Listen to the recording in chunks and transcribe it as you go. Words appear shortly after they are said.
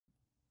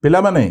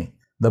पिला माने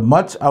the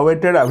much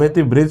awaited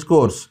अवेती bridge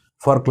course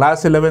for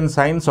class 11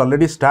 science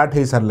already start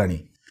हो सारानी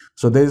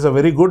so there is a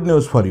very good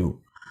news for you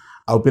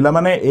आउ पिला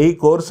माने एई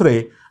course रे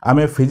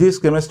आमे फिजिक्स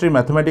केमिस्ट्री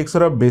मैथमेटिक्स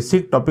रो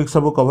बेसिक टॉपिक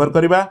सब कवर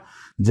करबा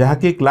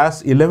जहाँकि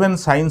क्लास 11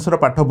 साइंस रो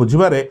पाठ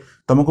बुझिबारे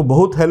तुमको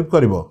बहुत हेल्प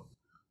करिवो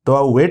तो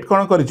आ वेट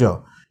कौन करिछ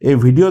ए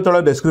वीडियो तळ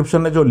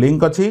डिस्क्रिप्शन में जो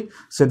लिंक अच्छी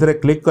से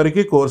क्लिक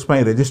करके कोर्स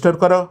पाई रजिस्टर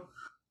करो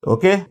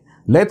okay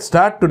let's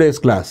start today's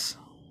class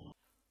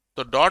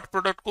तो डॉट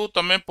प्रोडक्ट को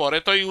तमे परे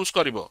तो यूज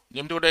करिवो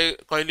जेमति गोटे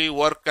कहली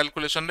वर्क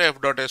कैलकुलेशन रे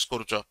f डॉट s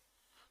करूछ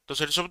तो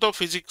सेठी सब तो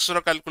फिजिक्स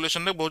रो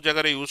कैलकुलेशन रे बहुत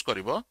जगह रे यूज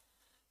करिवो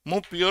मु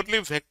प्योरली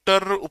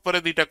वेक्टर ऊपर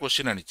दीटा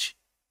क्वेश्चन आनिछि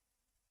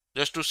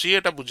जस्ट टू सी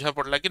एटा बुझा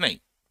पड़ला कि नहीं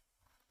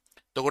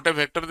तो गोटे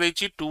वेक्टर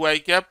देछि 2i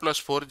cap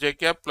plus 4j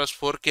cap plus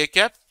 4k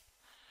cap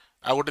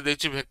आ गोटे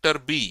देछि vector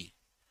b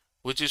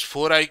which is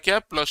 4i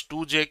cap plus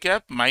 2j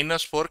cap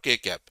minus 4k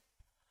cap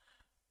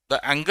the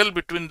angle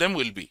between them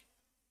will be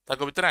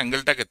ताको भीतर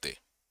एंगल टा केते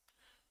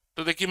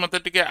तो देखी मते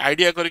टिके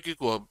आइडिया करके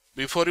कह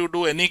before you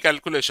do any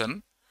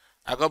calculation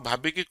आग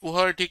भाभी की कह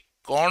ये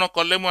कौन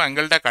कले मु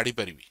एंगल टा काढ़ी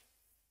परिबी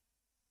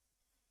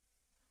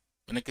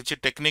माने किछि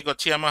टेक्निक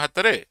अछि आम हाथ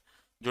रे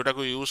जोटा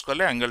को यूज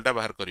कले एंगल टा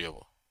बाहर करि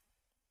हबो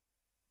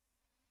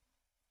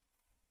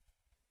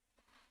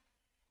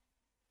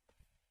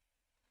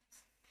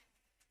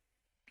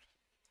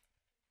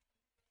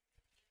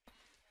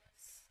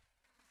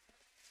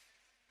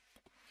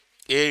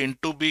a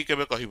इंटू b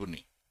केबे कहिबुनी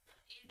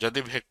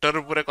जदि वेक्टर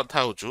ऊपर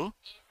कथा होचु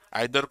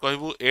आइदर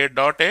कहबू a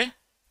डॉट a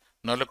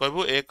नले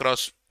कहबू a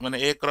क्रॉस माने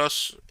a cross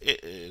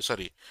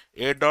sorry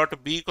a dot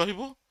b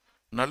कहबू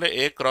नले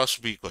a क्रॉस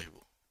b कहबू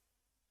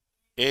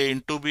a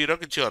इंटू b रो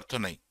किछि अर्थ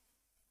नहीं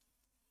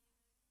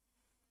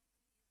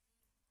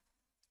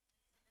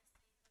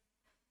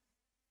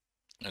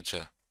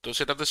अच्छा तो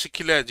सेटा तो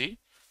सिखिले आज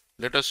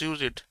लेट अस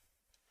यूज इट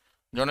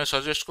जने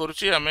सजेस्ट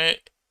करूची हमें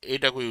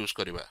एटा को यूज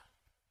करबा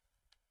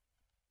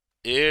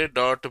a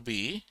dot b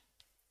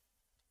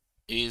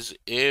is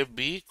ab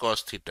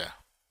cos theta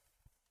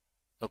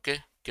okay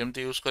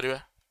केमती यूज करबा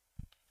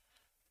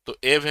तो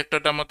a वेक्टर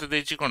टा मते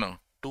देछि कोन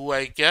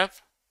 2i cap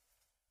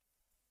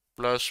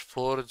plus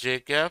 4j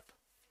cap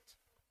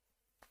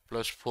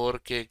plus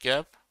 4k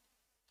cap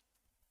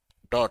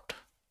dot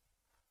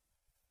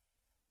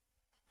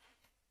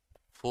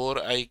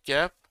 4i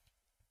cap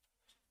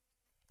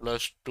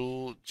plus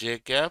 2j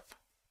cap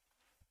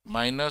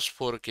minus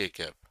 4k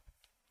cap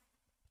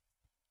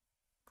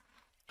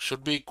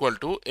should be equal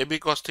to ab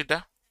cos theta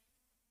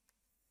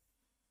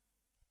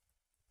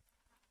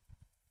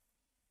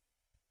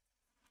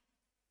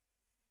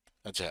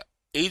अच्छा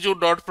ये जो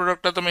dot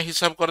product तुम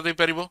हिसाब कर दे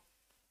परिबो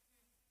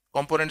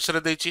कंपोनेंट्स रे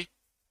देछि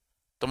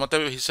तो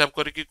मते हिसाब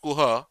करके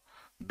कुह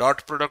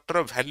डॉट प्रोडक्ट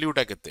रो वैल्यू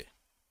टा केते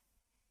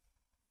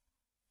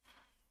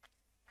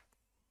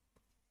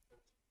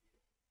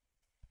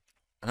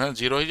हाँ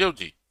जीरो ही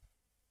जाउची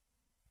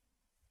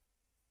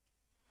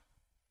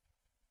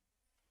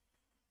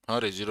हाँ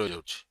रे जीरो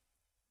जाउची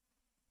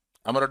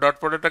हमर डॉट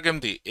प्रोडक्ट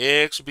केमती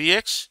ax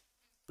bx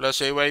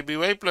plus ay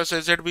by plus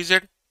az bz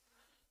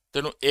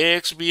तेनु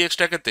ax bx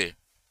टा केते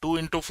 2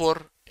 into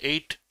 4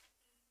 8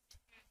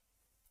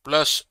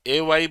 प्लस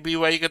ay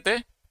by केते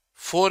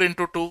 4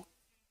 into 2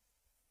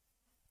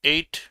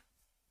 8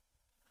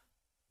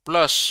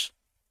 प्लस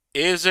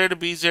az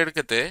bz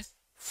केते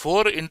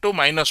 4 into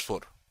minus 4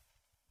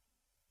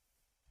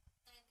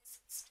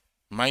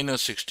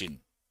 minus 16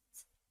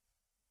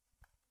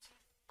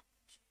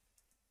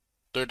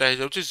 तो एटा हो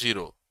जाउची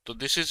 0 तो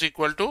this is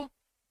equal to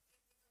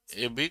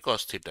ab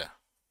cos theta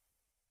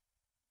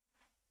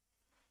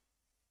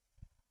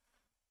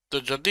तो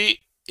जदि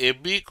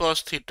ab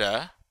cos थीटा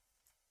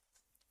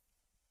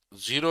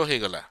 0 हो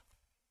गला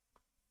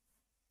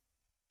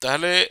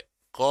ताहले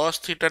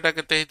cos थीटा टा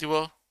केते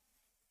हितिबो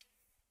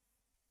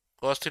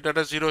cos थीटा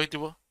टा 0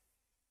 हितिबो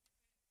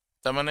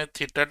ता माने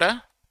थीटा टा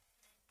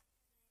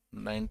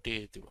 90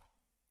 हितिबो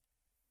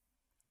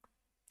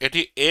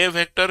एठी a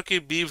वेक्टर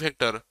की b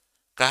वेक्टर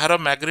कहार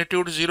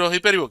मैग्नीट्यूड 0 हो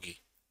परिबो की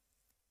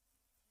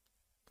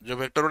जो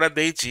वेक्टर उडा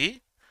देइछि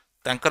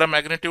तांकर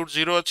मैग्नीट्यूड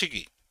 0 अछि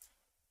की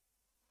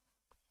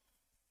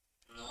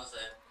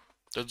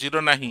तो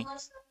 0 नहीं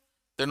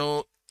तेनु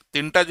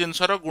तीनटा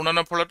जिनसर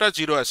गुणनफलटा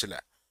 0 आसिला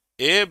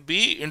a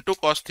b into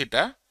cos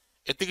theta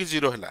एति की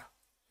 0 हैला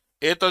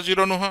a तो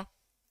 0 नुह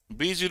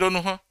b 0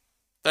 नुह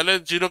ताले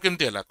 0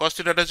 केमती हैला cos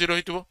थीटा टा 0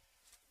 हितबो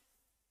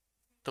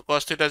तो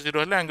cos थीटा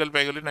 0 हैला एंगल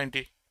पाई गेली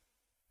 90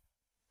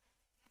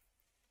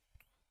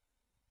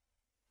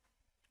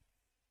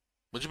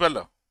 बुझि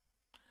पालो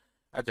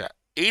अच्छा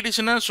एडी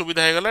सिना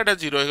सुविधा हे गला एटा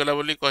 0 हे गला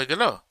बोली कहि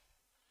देलो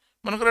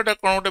मन कर एटा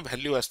कोन गोटे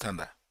वैल्यू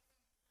आस्थांदा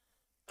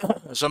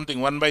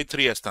समथिंग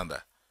 1/3 आस्थांदा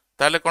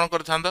ताले कोन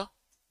करथांदा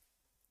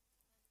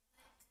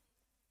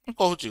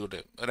कहूची गोटे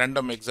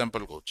रैंडम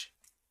एग्जांपल कहूची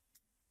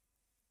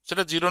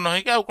सेटा 0 न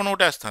होई के आ कोन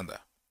गोटे आस्थांदा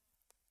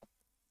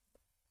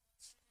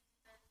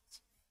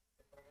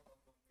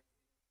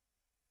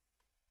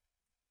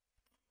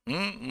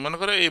मन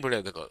कर ए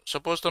भड़िया देख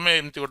सपोज तुम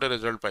एमती गोटे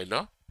रिजल्ट पाइल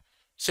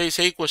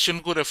से क्वेश्चन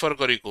को रेफर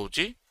करी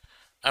कहूची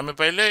आमे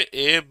पाइले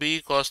A B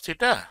cos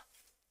theta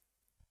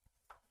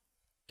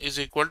is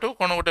equal to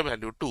कोन गोटे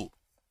value 2.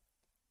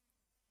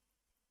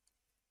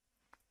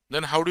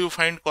 Then how do you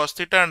find cos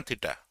theta and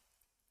theta?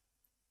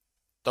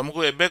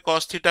 तुमको एबे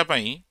cos theta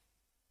पई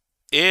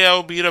a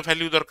आउ b रो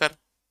वैल्यू दरकार,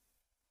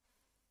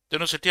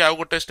 तेनु सेठी आउ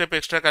गोटे स्टेप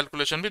एक्स्ट्रा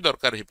कैलकुलेशन भी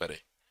दरकार ही पारे.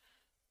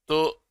 तो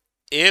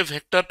a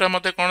वेक्टर टा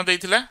मते कोन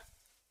देइथिला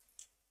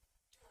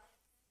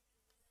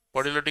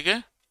पढिलो टिके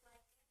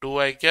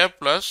 2i cap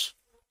plus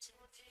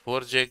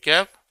 4j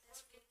cap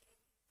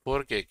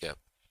 4k cap.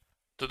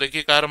 तो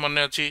देखि कार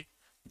मने अछि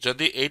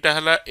जदि एटा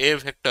हला a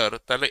वेक्टर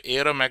ताले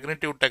a रो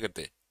मैग्नीट्यूड टा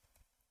केते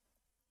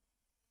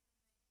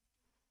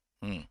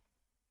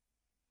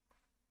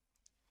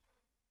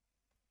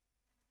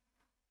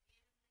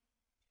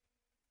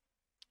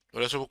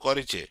ओरा सब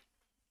करिछे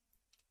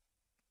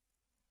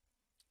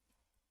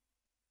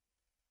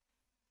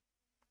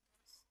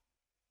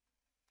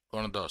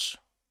कोन 10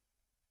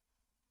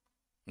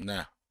 ना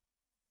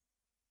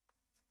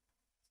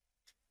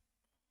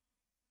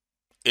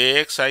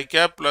ax i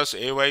cap plus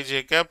ay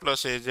j cap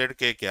plus az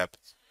k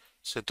cap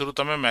सेथुरु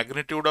तमे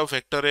मैग्नीट्यूड ऑफ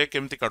वेक्टर a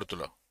केमती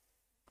काढुतलो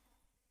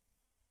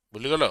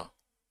भूली गलो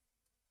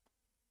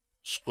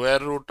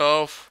square root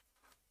of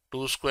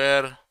 2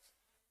 square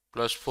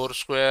plus 4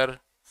 square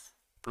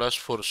plus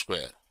 4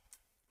 square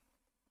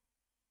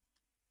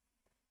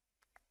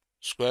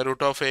square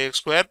root of ax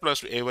square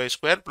plus ay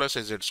square plus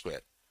az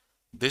square.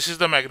 This is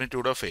the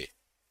magnitude of a.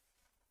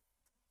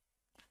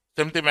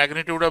 सेमती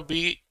magnitude of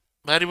b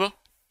बाहरिबो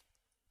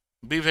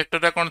b vector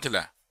टा कोन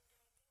थिला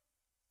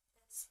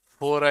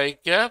 4i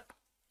cap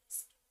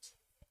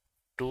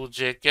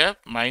 2j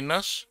cap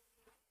minus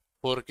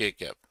 4k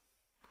cap.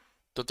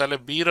 तो ताले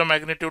b रो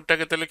magnitude टा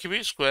केते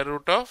लिखिबी square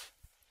root of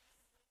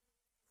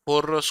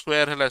 4 row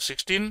square हला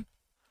 16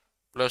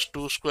 plus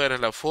 2 square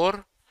हला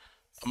 4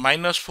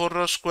 minus 4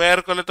 रो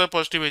square कले तो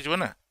पॉजिटिव हो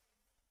ना,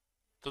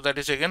 तो दैट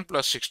इज अगेन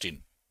प्लस 16.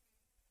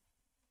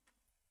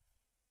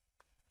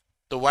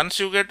 तो once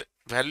you get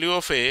value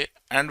of a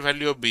and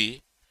value of b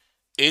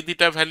A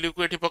दिटा value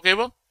को एठी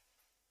पकेबो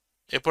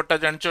एपटा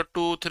जानचो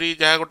 2 3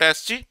 जहा गोटे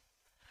आछि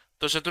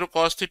तो सेतरो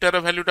cos थीटा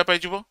रो वैल्यू टा पाइ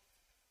जिवो.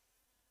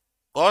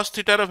 cos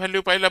थीटा रो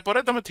वैल्यू पाइला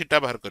परे तमे थीटा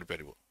बाहर कर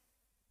परिबो.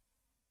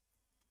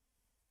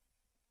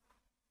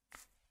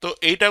 तो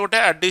एटा गोटे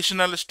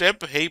एडिशनल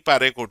स्टेप हेई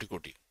पारे कोठी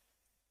कोठी.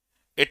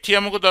 एठी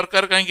हमको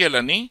दरकार काहे के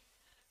हलानी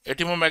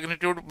एठी मो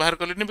मैग्नीट्यूड बाहर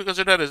करलिनी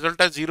बिकॉज़ एटा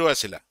रिजल्ट 0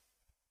 आसिला.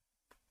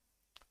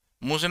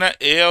 मुझे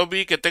ए आउ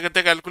बी केते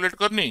केते कैलकुलेट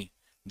करनी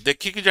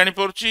देखी कि जानी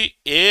पड़ुची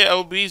ए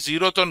आउ बी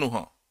 0 तो नुह,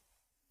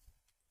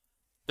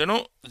 तेणु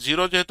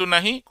 0 जेहेतु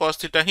नहीं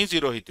cos थीटा ही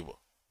 0 हितिबो,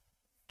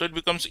 तो it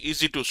becomes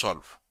easy to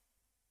solve.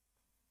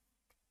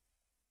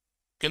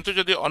 किंतु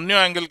जदि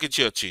अन्य एंगल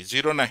किछि अछि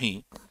 0 नहीं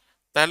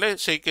ताले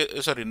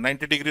सेई सॉरी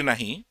 90 डिग्री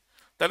नहीं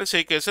ताले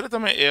सेई केस रे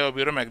तमे ए आउ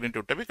बी रो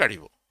मैग्नीट्यूड टा भी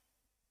काढिबो.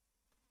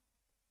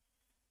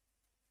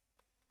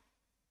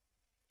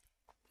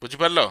 बुझि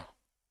पारलो?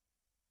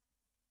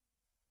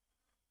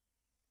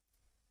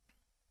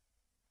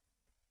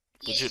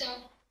 बुझि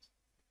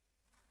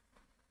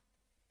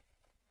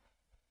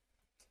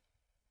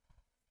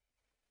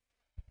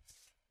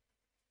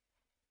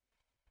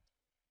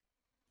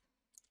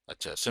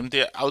अच्छा सेमती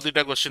आउ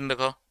दुटा क्वेश्चन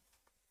देखो.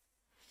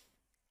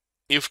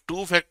 If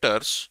two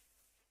vectors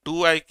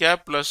 2i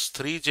cap plus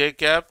 3j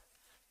cap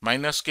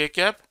minus k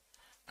cap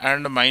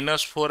and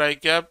minus 4i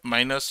cap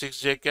minus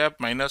 6j cap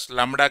minus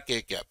lambda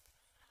k cap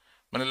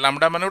माने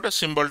लैम्बडा माने गोटे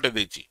सिंबल टे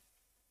देछि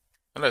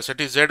हला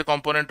सेठी z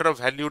कंपोनेंट रो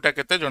वैल्यू टा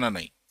केते जणा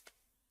नै.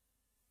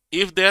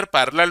 If they are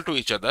parallel to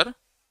each other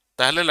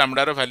ताहले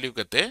लैम्बडा रो वैल्यू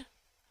केते.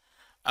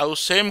 आउ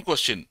सेम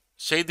क्वेश्चन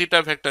सेई दिटा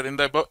vector in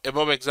the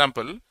above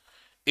example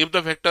if the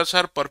vectors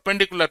are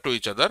perpendicular to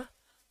each other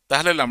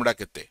ताहले लैम्बडा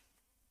केते.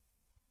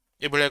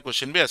 ए भलिया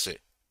क्वेश्चन भी आसे.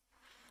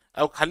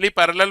 आउ खाली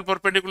पैरेलल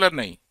परपेंडिकुलर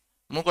नै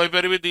मु कहि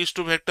परबी these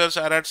two vectors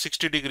are eight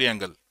 60 degree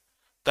angle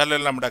ताहले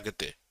लैम्बडा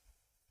केते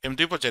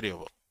एमती पचारि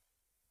होबो.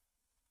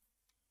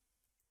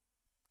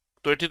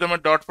 तो एठी तमे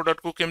डॉट प्रोडक्ट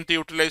को केमती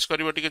यूटिलाइज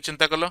करबो टिके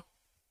चिंता कलो.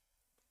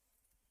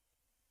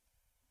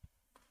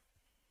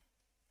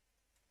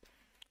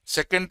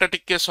 सेकंड टा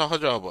टिके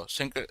सहज होबो.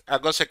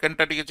 आगो सेकंड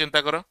टा टिके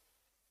चिंता करो.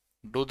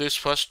 Do this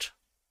first.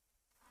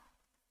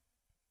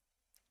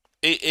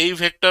 A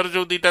vector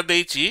जो दीटा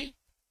देइची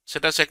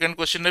सेटा सेकंड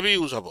क्वेश्चन रे भी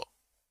यूज होबो.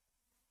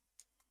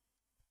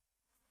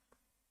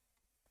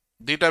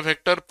 दीटा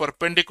वेक्टर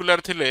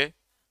परपेंडिकुलर थिले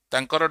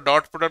तांकर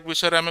डॉट प्रोडक्ट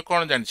विषय हमें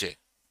कौन जानछे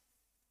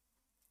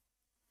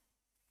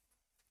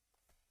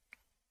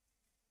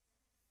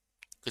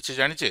किछि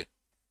जानिछे.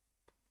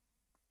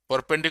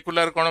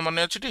 परपेंडिकुलर कौन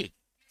माने अछि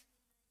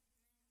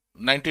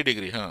 90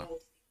 डिग्री. हाँ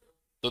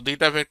तो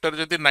दीटा वेक्टर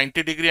जदि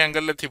 90 डिग्री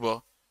एंगल ले थिबो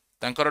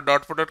तांकर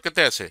डॉट प्रोडक्ट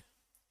केते आसे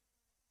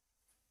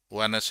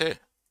 1 आसे.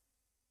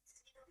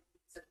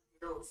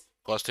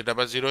 cos थीटा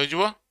बा 0 हो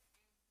जिवो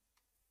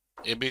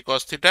ए बी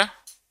cos थीटा.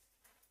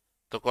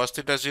 तो cos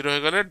थीटा 0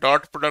 हो गले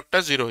डॉट प्रोडक्ट टा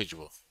 0 हो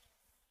जिवो.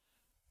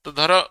 तो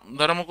धर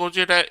धर मु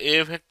कहूची एटा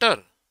ए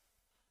वेक्टर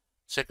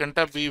सेकंड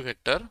टा बी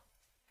वेक्टर.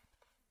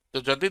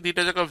 तो जदि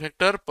दीटा जक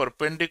वेक्टर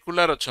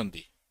परपेंडिकुलर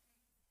अछंती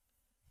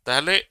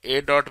ताहले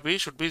a dot b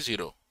should be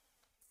 0।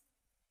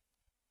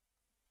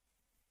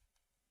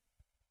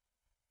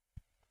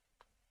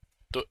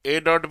 तो a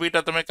डॉट b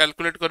टा तुम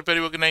कैलकुलेट कर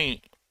परिबो कि नहीं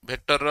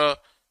वेक्टर रो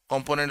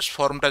कंपोनेंट्स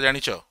फॉर्म टा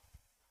जानिचो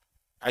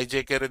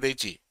ijk रे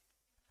देछि।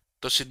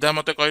 तो सीधा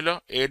मते कहलो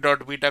a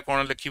डॉट b टा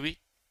कोन लिखिबी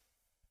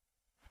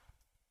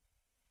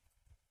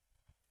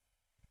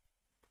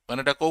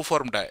मानेटा को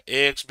फॉर्म टा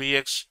ax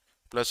bx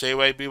plus ay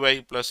by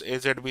plus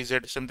az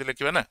bz सेमति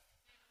लिखिबा ना।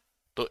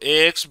 तो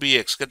ax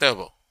bx केते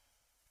हबो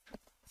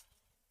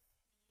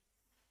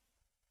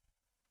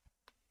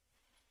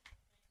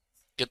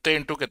केते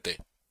इनटू केते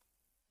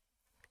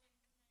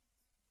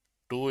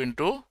 2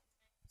 into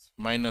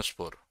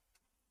 -4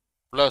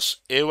 plus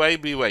ay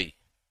by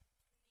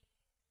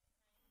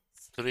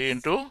 3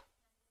 into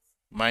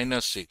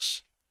 -6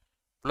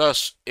 plus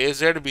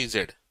az bz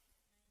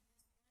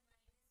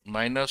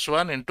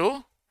 -1 into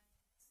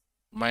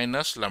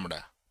minus lambda.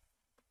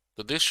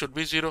 तो दिस शुड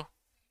बी 0।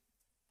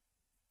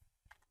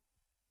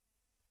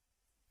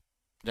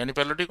 जानी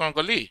पारलटी कौन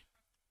कली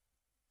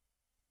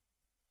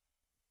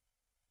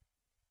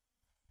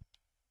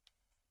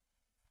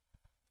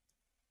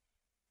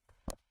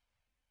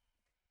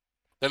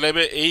तले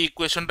एबे ए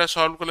इक्वेशन टा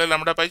सॉल्व कले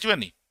लैम्डा पाइ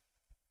छिबानी।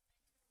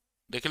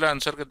 देखिला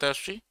आंसर केते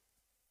आछी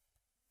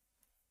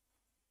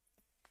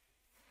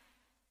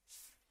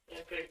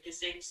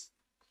 26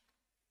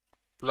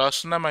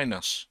 प्लस ना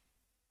minus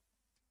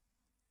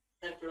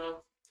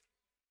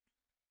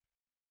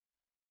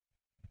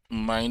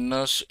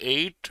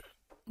 -8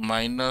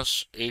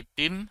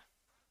 -18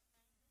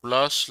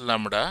 plus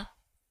lambda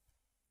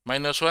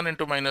 -1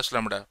 into minus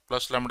lambda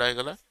plus lambda है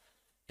गला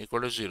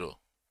equal to 0।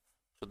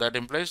 So that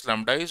implies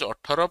lambda is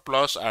 18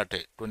 plus 8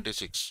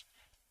 26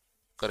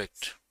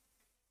 correct.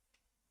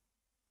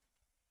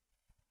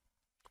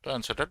 तो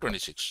आंसर टा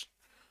 26।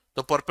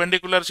 तो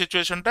परपेंडिकुलर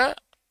सिचुएशन टा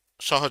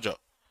सहज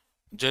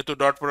जेहेतु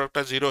डॉट प्रोडक्ट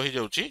टा 0 ही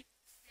जाउची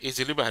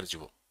इजीली बाहर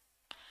जीवो।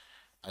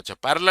 अच्छा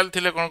पैरेलल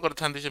थिले कोन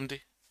करथांती सेमती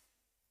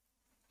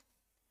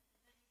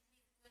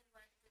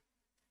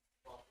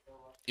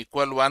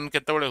इक्वल 1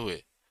 केते बळे हुए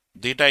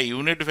दीटा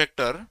यूनिट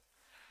वेक्टर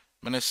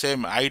माने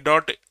same I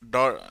dot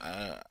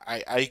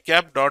I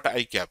cap dot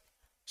I cap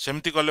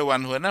सेमती कले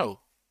 1 हुए ना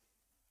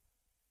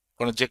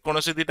कोन जे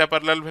कोनोसी दीटा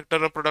पैरेलल वेक्टर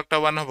रो प्रोडक्ट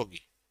 1 हबो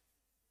कि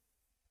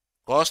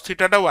cos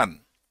थीटा टा 1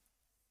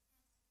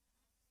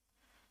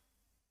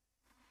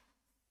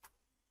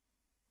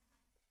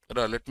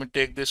 let me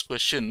take this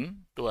question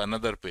to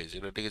another page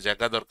टिके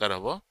जगह दरकार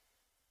हबो।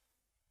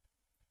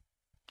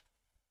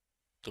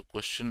 तो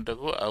क्वेश्चन टा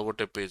को आ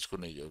गोटे पेज को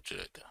नहीं जाउछ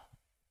रहता।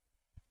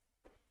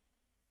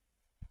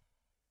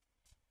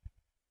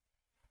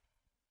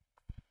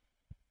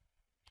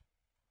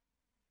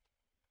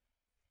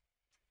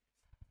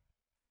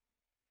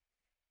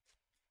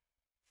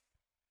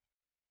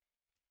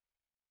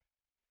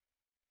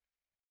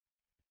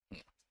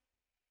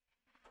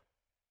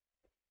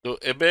 तो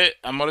एबे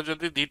हमर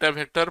जदी दीटा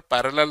वेक्टर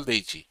पैरेलल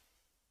देइछि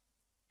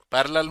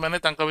पैरेलल माने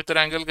तांका भीतर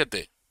एंगल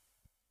केते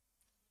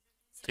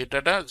थीटा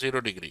टा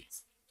 0 डिग्री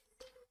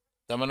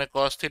त माने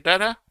cos थीटा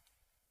रा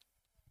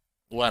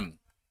 1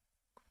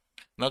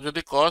 न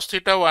जदी cos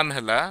थीटा 1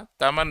 हैला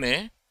ता माने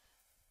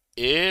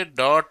a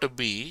dot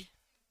b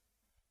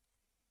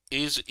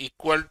is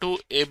equal to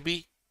ab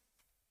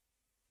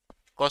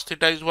cos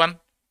theta is 1।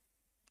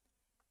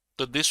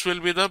 तो this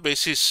will be the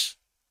basis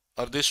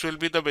or this will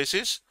be the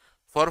basis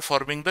for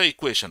forming the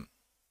equation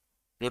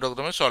जोटा को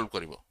तुम सॉल्व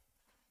करिवो।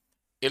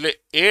 एले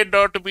a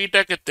डॉट b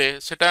टा केते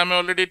सेटा हम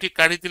ऑलरेडी ठीक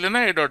काढी थिले ना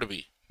a डॉट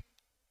b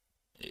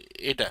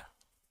एटा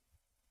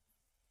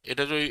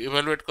एटा जो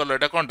इवैल्यूएट करलो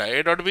एटा कोनटा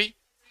a dot b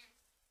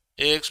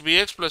ax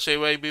bx plus ay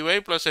by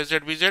plus az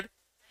bz।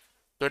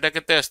 तो एटा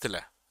केते आस्थिला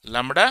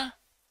लैम्डा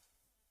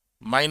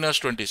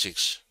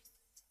 -26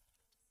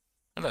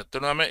 है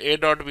तेणु आम a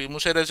डॉट b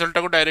मुझे रिजल्ट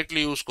को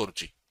directly use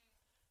करुच्ची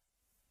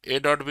a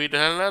dot b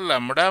है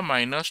lambda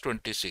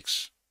 -26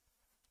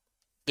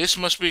 this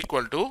must be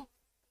equal to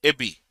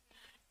ab।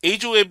 ए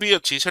जो ab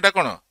अच्छी सेटा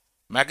कौन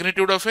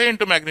magnitude of a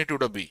into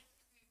magnitude of b।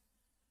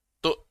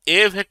 तो a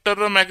वेक्टर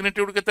रो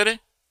मैग्नीट्यूड केते रे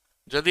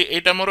जदि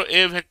एटा मोर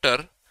a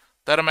वेक्टर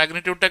तार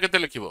मैग्नीट्यूड टा केते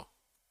लिखिबो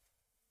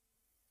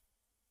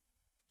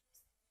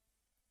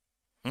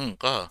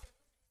कह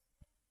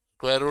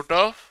square root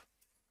of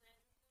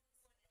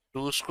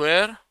 2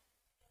 square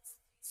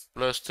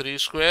plus 3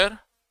 square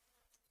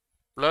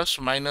plus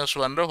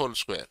 -1 row whole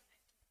square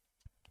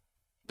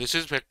this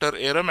is vector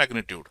a row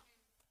magnitude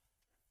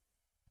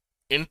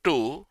into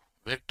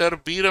vector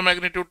b row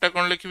magnitude टा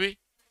कोन लिखबी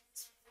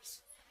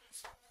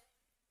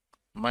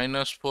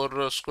 -4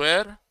 रो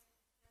square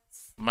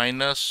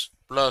minus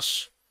plus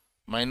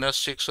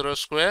 -6 रो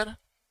square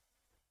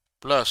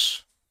plus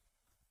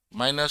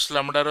minus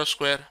lambda रो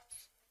square.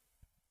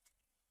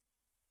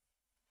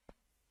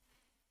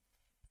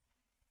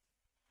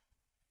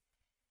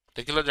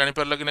 देखिल जानी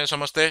पारल कि नहीं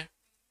समस्ते।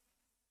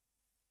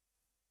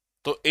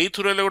 तो एई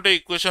थ्रू गोटे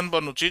इक्वेशन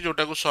बनुची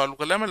जोटा को सॉल्व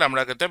कले हम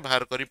लैम्डा केते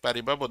बाहर करि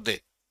पारिबा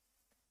बोधे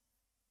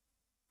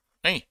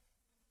नहीं।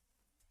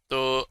 तो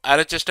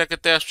आरएचएस टा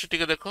केते आछी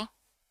टिके देखो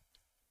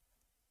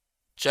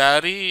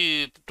 4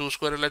 2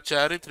 स्क्वायर है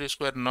 4 3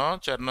 square 9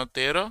 4 9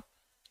 13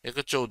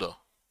 1 14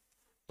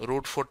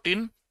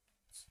 √14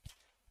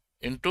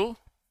 into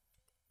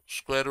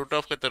square root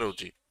of केते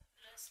रोची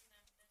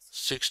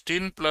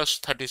 16 plus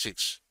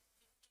 36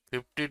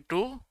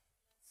 52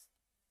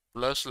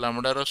 plus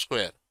lambda row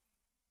square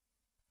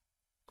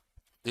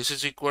this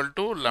is equal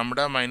to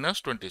lambda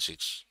minus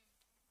 26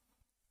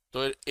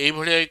 तो यही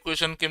भलिया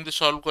इक्वेशन केमती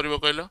सॉल्व करिवो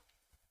कहलो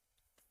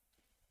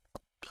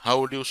हाउ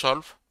वुड यू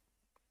सॉल्व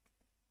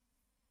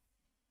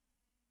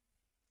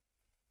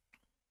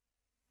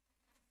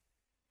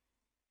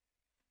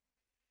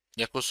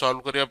याको सॉल्व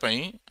करिया पई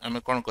आमे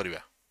कोन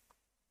करिवा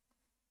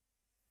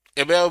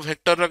एबे आ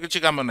वेक्टर रो किछि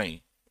काम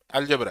नाही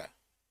अलजेब्रा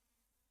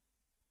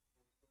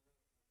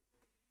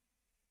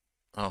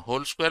हाँ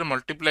होल स्क्वायर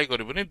मल्टीप्लाई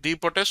करबनी दी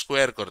पटे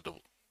स्क्वायर कर दबु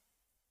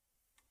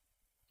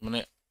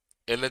माने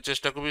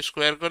एलएचएस टाको भी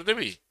स्क्वायर कर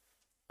देबी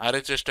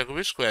आरएचएस टाको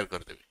भी स्क्वायर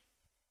कर देबी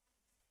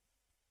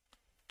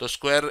तो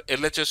स्क्वायर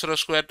एलएचएस रो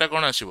स्क्वायर टा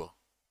कोन आसीबो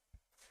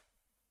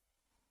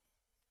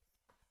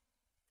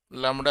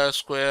लैम्डा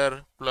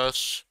स्क्वायर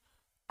प्लस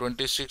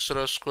 26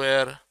 रो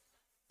स्क्वायर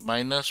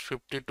माइनस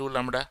 52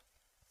 लैम्डा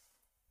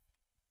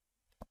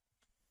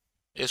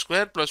ए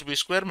square plus B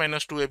square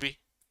minus 2ab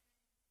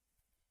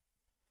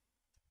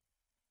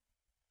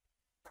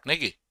नहीं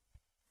कि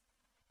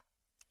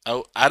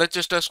आउ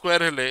आरएचएस टा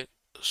स्क्वायर हेले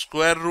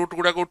स्क्वायर रूट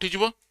गुडा को उठी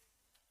जिवो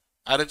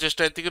आरएचएस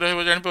टा एतिक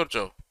रहबो जानि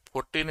परछो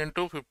 14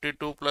 इंटू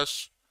 52 प्लस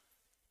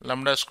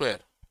लैम्डा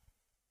स्क्वायर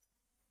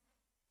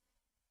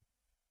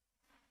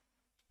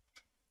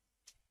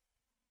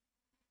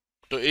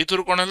तो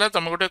एथुर कोन हला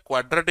तमे गोटे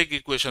क्वाड्रेटिक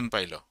इक्वेशन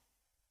पाइलो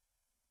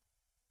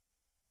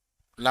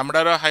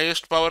लैम्डा रो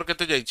हाईएस्ट पावर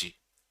केते जाईची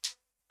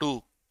 2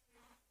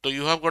 तो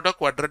you have got a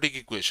quadratic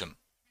equation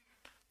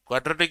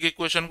quadratic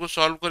equation को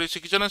सॉल्व करी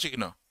सिकिछ ना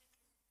सिकिनो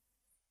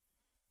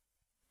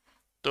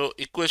तो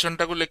इक्वेशन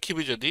टा को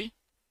लिखिबी जदी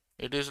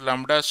इट इज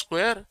लैम्डा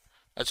स्क्वायर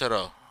अच्छा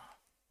रो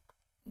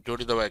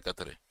जोड़ी दबा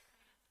एकाथरे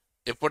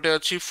एपटे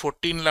अछि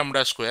 14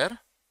 लैम्डा स्क्वायर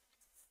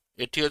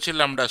एठी अछि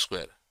लैम्डा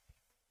स्क्वायर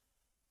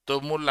तो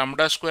मु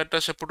लैम्डा स्क्वायर टा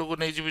सेपट को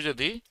नै जिबी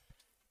जदी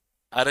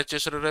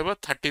आरएचएस रे रहबो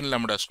 13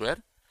 लैम्डा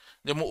स्क्वायर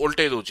जे मु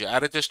उल्टे दोची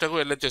आरएचएस टा को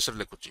एलएचएस रे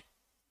लिखुची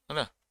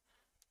हैना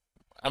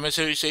आमे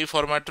सेही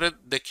फॉर्मेट रे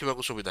देखिबा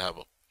को सुविधा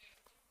हबो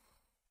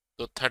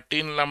तो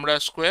 13 लैम्डा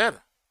स्क्वायर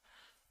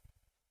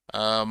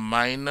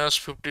माइनस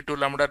 52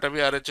 लैम्डा टा भी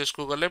आरएचएस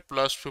को गले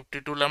प्लस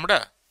 52 लैम्डा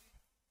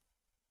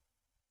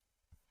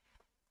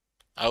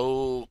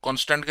आउ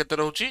कांस्टेंट केते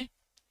रहउची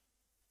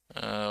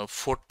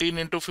 14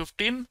 इंटू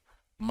 15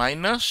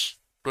 माइनस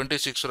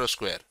 26 रो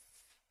स्क्वायर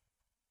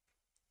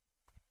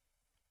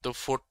तो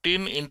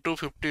 14 इंटू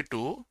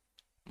 52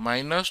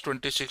 माइनस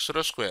 26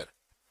 रो स्क्वायर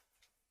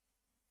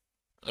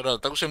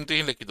ताको सेमती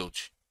ही लिखि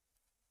दउची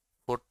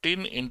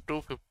 14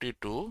 इंटू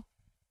 52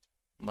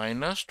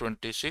 माइनस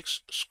 26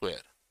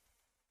 स्क्वायर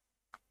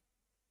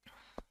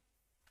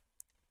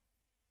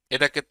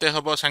एटा केते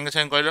हबो संगे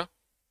संगे कहलो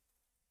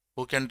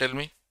who can tell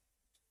me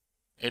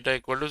Etah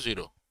equal to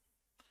 0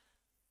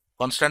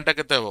 constant टा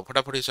केते हबो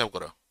फटाफट हिसाब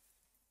करो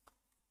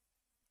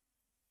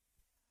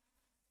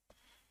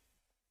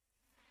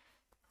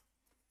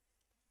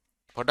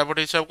फटाफट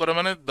हिसाब करो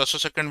माने 10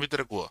 सेकंड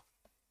भीतर कुओ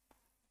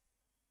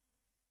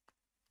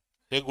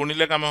हे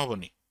गुणिले काम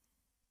हबनी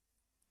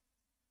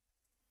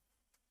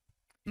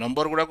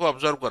नंबर गुडा को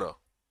ऑब्जर्व करो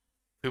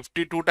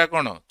 52 टा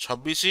कोन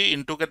 26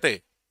 इंटू केते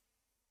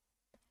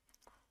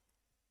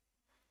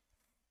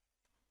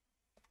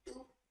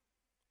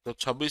तो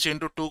 26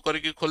 इंटू 2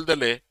 करके खोल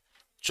देले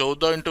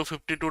 14 इंटू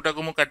 52 टा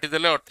को मु काटी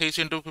देले 28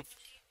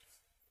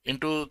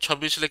 इंटू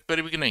 26 लिख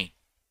परिबी कि नहीं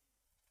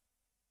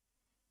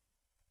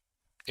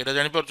एटा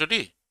जानि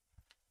परछोटी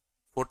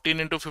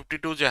 14 इंटू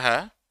 52 जहा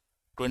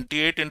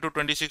 28 इंटू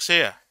 26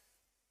 है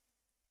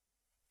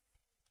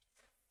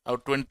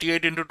और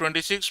 28 इंटू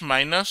 26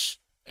 माइनस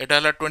एटा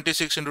हला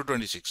 26 इंटू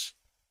 26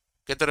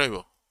 केते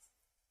रहइबो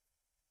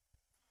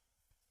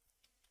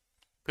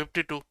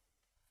 52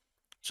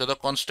 so the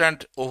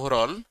constant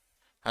overall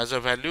has a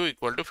value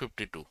equal to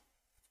 52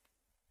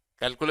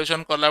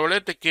 calculation कला बेले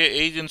टिके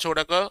एई जिंस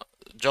गुडाक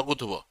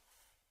जगुथबो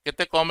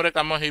केते कम रे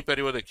काम हेई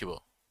परिबो देखिबो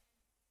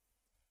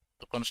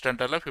तो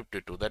कांस्टेंट हला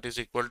 52 दैट इज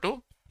इक्वल टू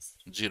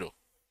 0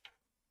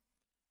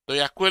 तो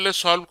याकु एले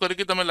सॉल्व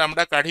करके तमे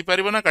लैम्डा काढी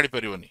परिबो ना काढी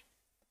परिबोनी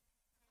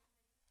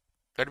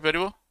काढी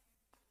परिबो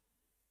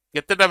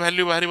केतेटा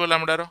वैल्यू बाहरिबो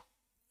लैम्डा रो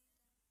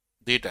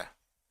दीटा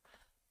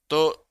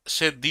तो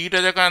से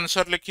दीटा जका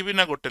आंसर लिखिबी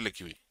ना गोटे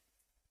लिखिबी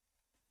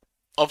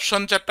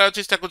ऑप्शन चारटा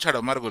अछि ताको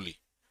छाड़ो मारगोली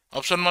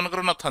ऑप्शन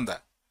मनकर न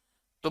थांदा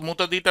तो मु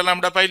तो दीटा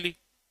लैम्डा पाइली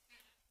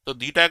तो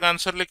दीटा का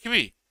आंसर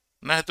लिखिबी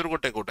ना हेतुर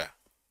गोटे कोटा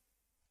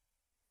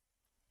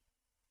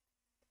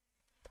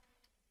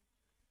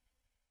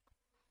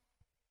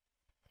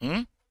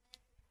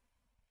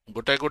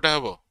गोटाए कोटा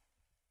हबो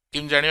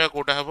किम जानिबा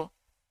कोटा हबो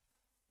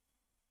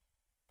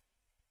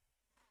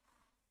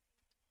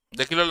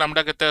देखिलो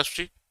लैम्डा केते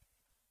आछी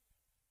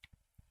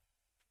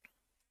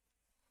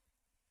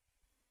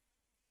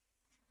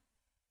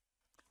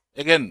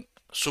अगेन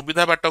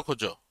सुविधा बाट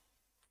खोज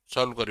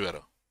सॉल्व करिवार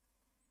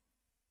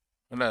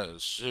है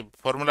से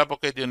फॉर्मूला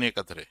पकई दियोनी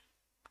एकाथरे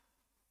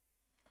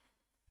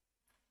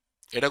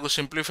एटा को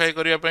सिंप्लीफाई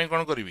करिया पई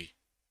कोन करिवि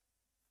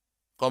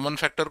कॉमन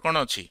फैक्टर कोन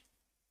अछि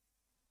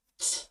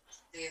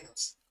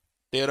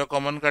 13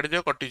 कॉमन काढी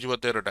दियो कटि जिवो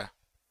 13 टा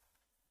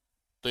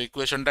तो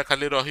इक्वेशन टा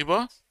खाली रहिबो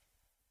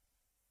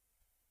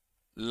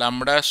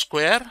lambda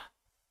square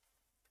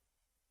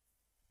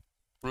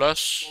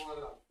plus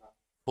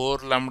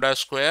 4 lambda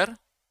square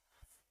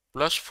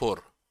plus 4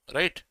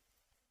 right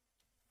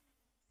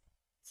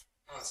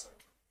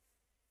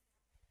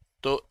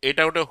तो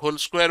एटा गोटे होल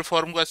स्क्वायर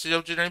फॉर्म को आसी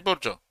जाउची जानि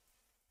परछो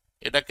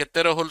एटा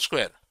केते रो होल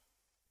स्क्वायर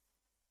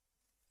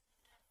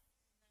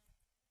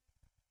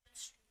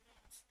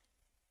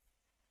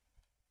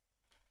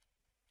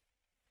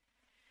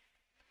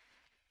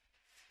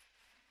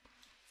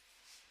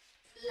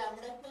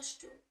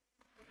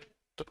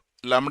तो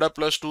लैम्बडा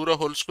प्लस 2 रो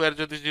होल स्क्वायर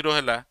जदि 0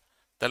 हैला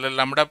ताले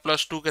लैम्बडा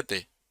प्लस 2 केते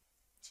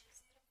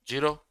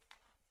 0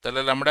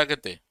 ताले लैम्बडा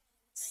केते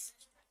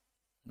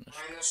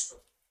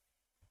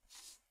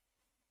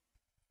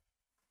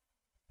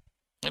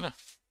है ना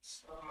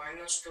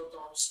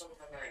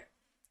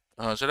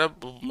हाँ सेटा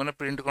माने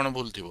प्रिंट कोन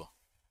भूल थिबो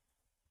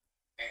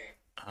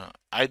हाँ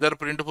आइदर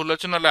प्रिंट भूल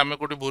अछि नले आमे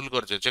कोठी भूल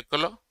करछे चेक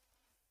कलो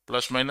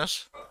प्लस माइनस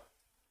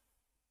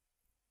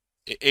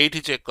एठी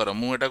चेक करो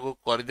मु एटा को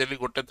कर देली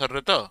गोटे थर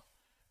रे तो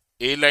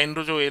ए लाइन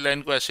रो जो ए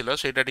लाइन को आसिलो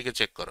सेटा टिके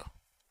चेक करो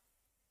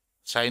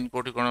साइन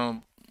कोठी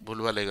कोन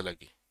भूल भाल गेला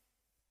कि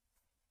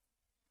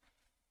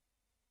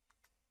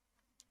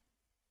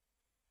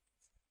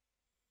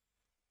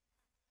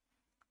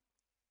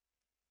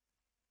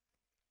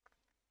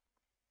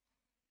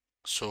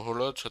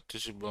 16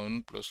 36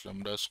 52 प्लस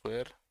लैम्बडा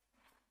स्क्वायर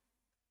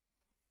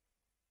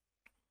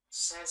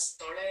सर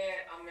तळे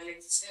आम्ही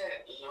लिखছে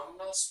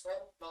lambda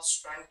square plus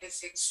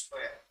 26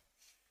 square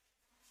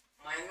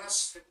minus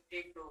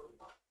 52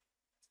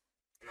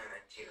 ना ना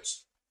ठीक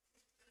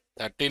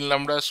है 13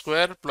 lambda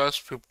square plus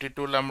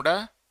 52 lambda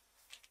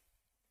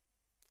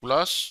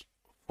plus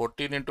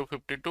 14 into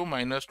 52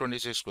 minus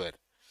 26 square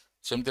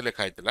सेमती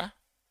लिखा हैतला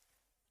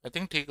आई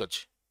थिंक ठीक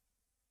अछि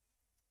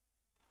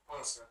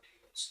हां सर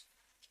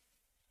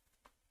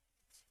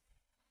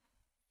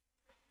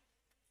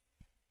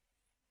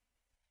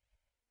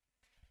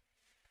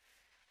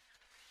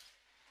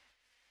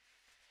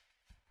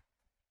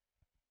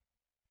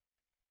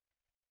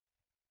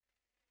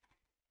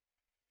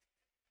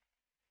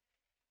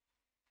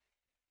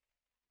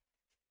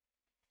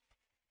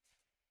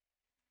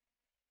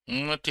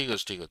ठीक है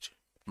ठीक अछि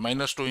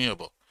 -2 ही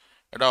हबो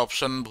एटा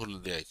ऑप्शन भूल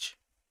दिया अछि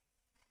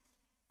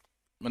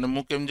माने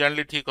मु केम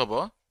जानली ठीक हबो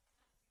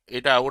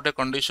एटा आ गोटे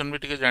कंडीशन भी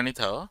टिके जानी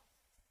थाओ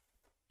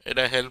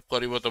एटा हेल्प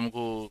करिवो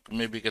तुमको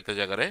मे बी केते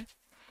जगह रे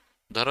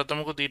धर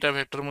तुमको दीटा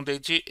वेक्टर मु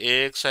देछि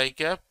ax i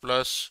cap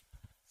plus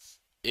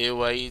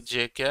ay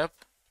j cap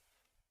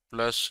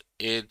plus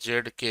az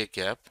k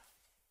cap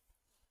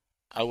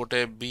आ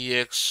गोटे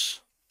bx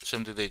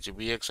सेमति देछि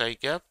bx i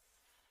cap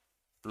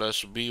plus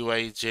by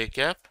j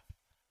cap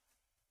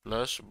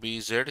plus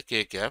bz k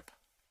cap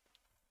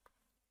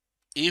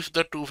if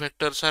the two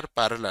vectors are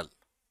parallel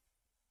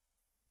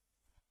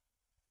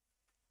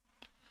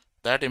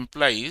that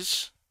implies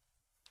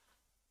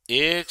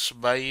ax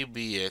by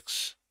bx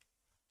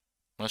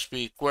must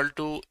be equal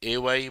to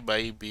ay by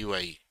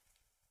by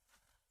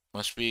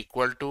must be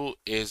equal to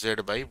az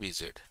by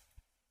bz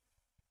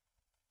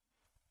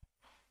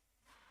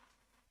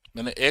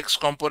माने x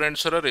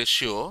components रा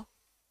ratio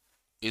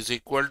is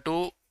equal to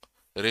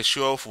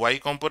ratio of y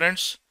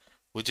components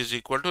which is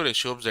equal to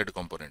ratio of z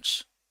components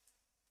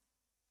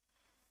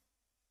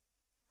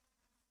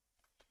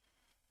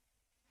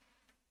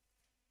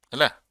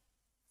हला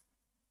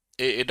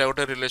एटा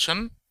गोटे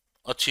relation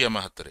अच्छी आम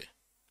हाथ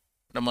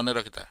में मन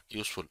रखिता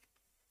useful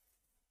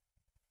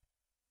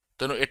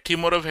तेणु एठी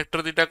मोर वेक्टर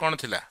दीटा कौन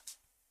थिला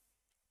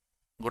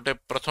गोटे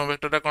प्रथम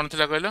वेक्टरटा कौन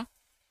थिला कहलो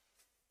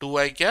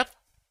 2i कैप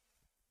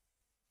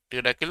टे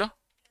डाकिलो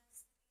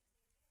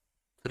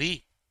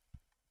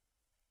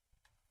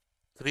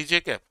 3j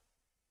cap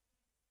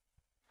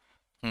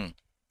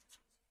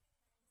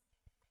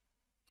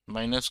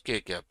minus k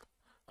cap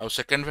और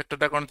सेकंड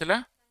वेक्टरटा कौन थिला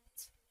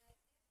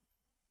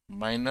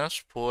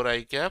 -4i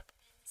cap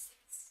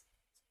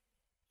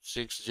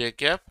 6j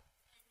cap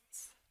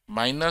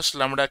minus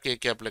lambda k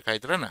cap लिखा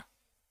हैतरा ना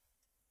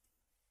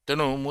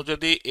तेणु मु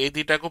जदि ए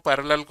दीटा को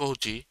पैरेलल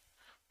कहूची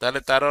ताले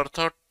तार अर्थ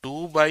 2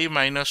 by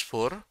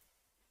 -4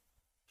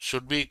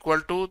 should be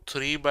equal to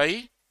 3 by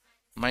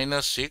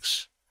 -6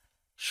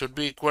 should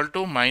be equal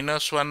to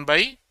 -1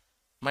 by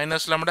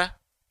minus lambda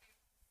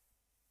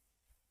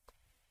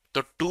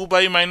तो 2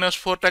 by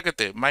 -4 टा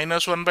केते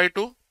 -1 by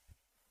 2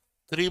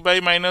 3 by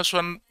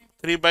 -1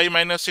 3 by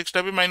 -6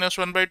 टा भी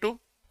 -1 by 2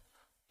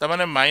 ता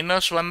माने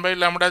 -1 by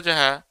लैम्बडा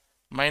जहा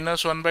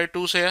 -1 by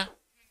 2 से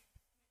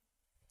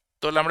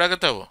तो लैम्बडा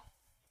केते हो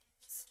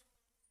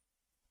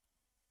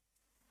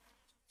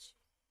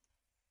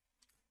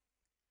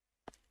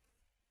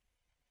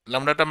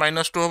लैम्बडा टा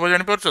 -2 हो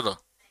जानि परछो तो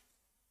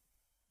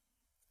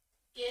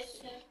यस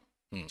सर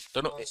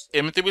तेणु हाँ सर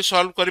एमती भी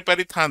सॉल्व करि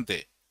पारि थांते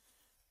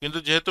किंतु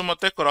जेहेतु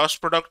मते क्रॉस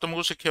प्रोडक्ट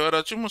तुमको शिखेबार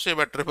अछि मु से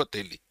बाटरे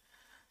बतेली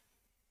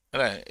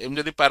है एम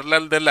जदि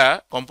पैरेलल देला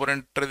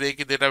कंपोनेंट रे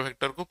देकी डेटा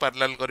वेक्टर को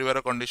पैरेलल करिवार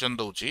कंडीशन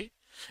दउची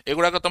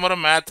एगुडा को तमरो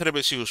मैथ रे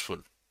बेसी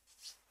यूजफुल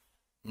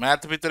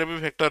मैथ भितर भी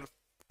वेक्टर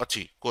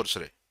अछि कोर्स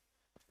रे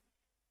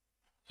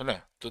है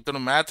तो तेणु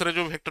मैथ रे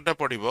जो वेक्टरटा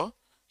पढ़िबो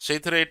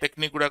ସେଇଥିରେ এই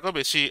टेक्निक गुड़ाक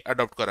बेसी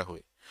अडॉप्ट करा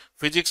हुए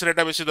फिजिक्स रे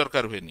एटा बेसी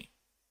दरकार हुएनी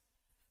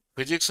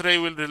फिजिक्स रे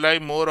you will rely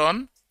more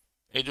on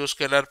ए जो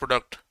स्केलर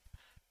प्रोडक्ट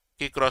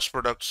कि क्रॉस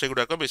प्रोडक्ट से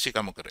गुड़ाक बेसी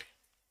काम करे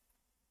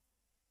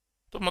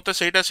तो मते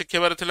ସେଇଟା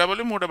ଶିଖେବାର ଥିଲା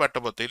ବୋଲି ମୁଁ ଗୋଟେ ବାଟ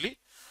ବତେଇଲି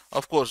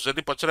ऑफ कोर्स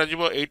जदि पचरा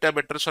जीवो एटा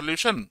बेटर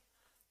सॉल्यूशन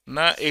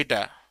ना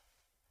एटा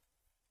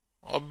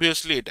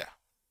ऑब्वियसली एटा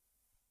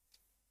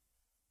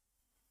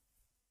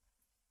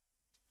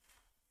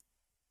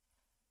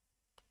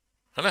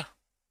है ना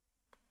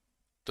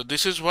तो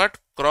this is what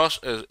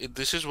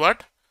this is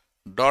what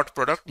dot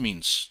product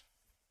means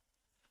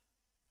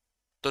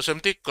तो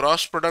सेमती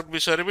क्रॉस प्रोडक्ट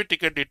विषय भी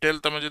टिके डिटेल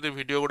तमे जदि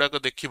वीडियो गुड़ाक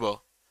देखिबो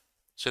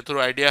सेथुरु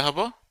आइडिया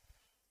हबो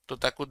तो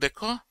ताकू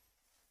देखो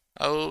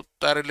आउ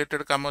ता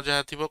रिलेटेड काम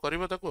जहाँ थी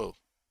करिबो ताकू।